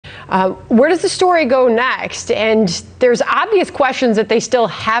Where does the story go next? And there's obvious questions that they still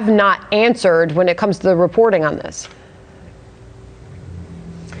have not answered when it comes to the reporting on this.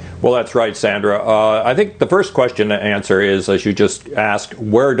 Well, that's right, Sandra. I think the first question to answer is, as you just asked,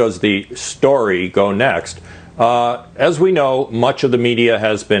 where does the story go next? As we know, much of the media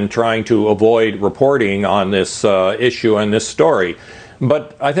has been trying to avoid reporting on this issue and this story.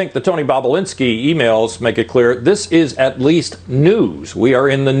 But I think the Tony Bobulinski emails make it clear this is at least news. We are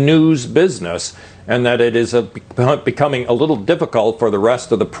in the news business, and that it is becoming a little difficult for the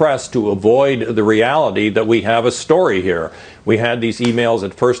rest of the press to avoid the reality that we have a story here. We had these emails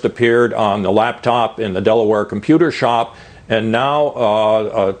that first appeared on the laptop in the Delaware computer shop, and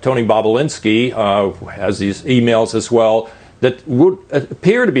now Tony Bobulinski has these emails as well that would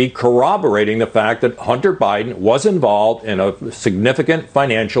appear to be corroborating the fact that Hunter Biden was involved in a significant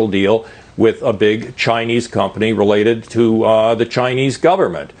financial deal with a big Chinese company related to the Chinese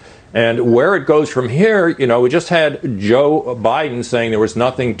government. And where it goes from here, you know, we just had Joe Biden saying there was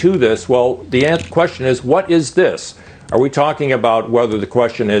nothing to this. Well, the question is, what is this? Are we talking about whether the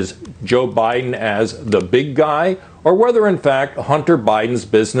question is Joe Biden as the big guy, or whether, in fact, Hunter Biden's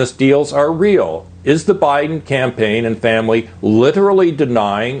business deals are real? Is the Biden campaign and family literally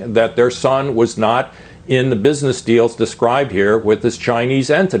denying that their son was not in the business deals described here with this Chinese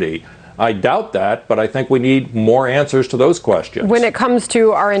entity? I doubt that, but I think we need more answers to those questions. When it comes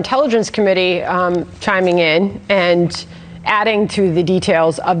to our Intelligence Committee chiming in and adding to the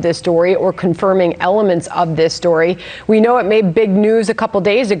details of this story or confirming elements of this story, we know it made big news a couple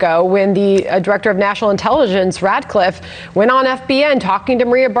days ago when the Director of National Intelligence, Radcliffe, went on FBN talking to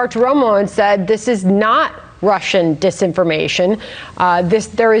Maria Bartiromo and said this is not Russian disinformation.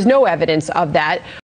 There is no evidence of that.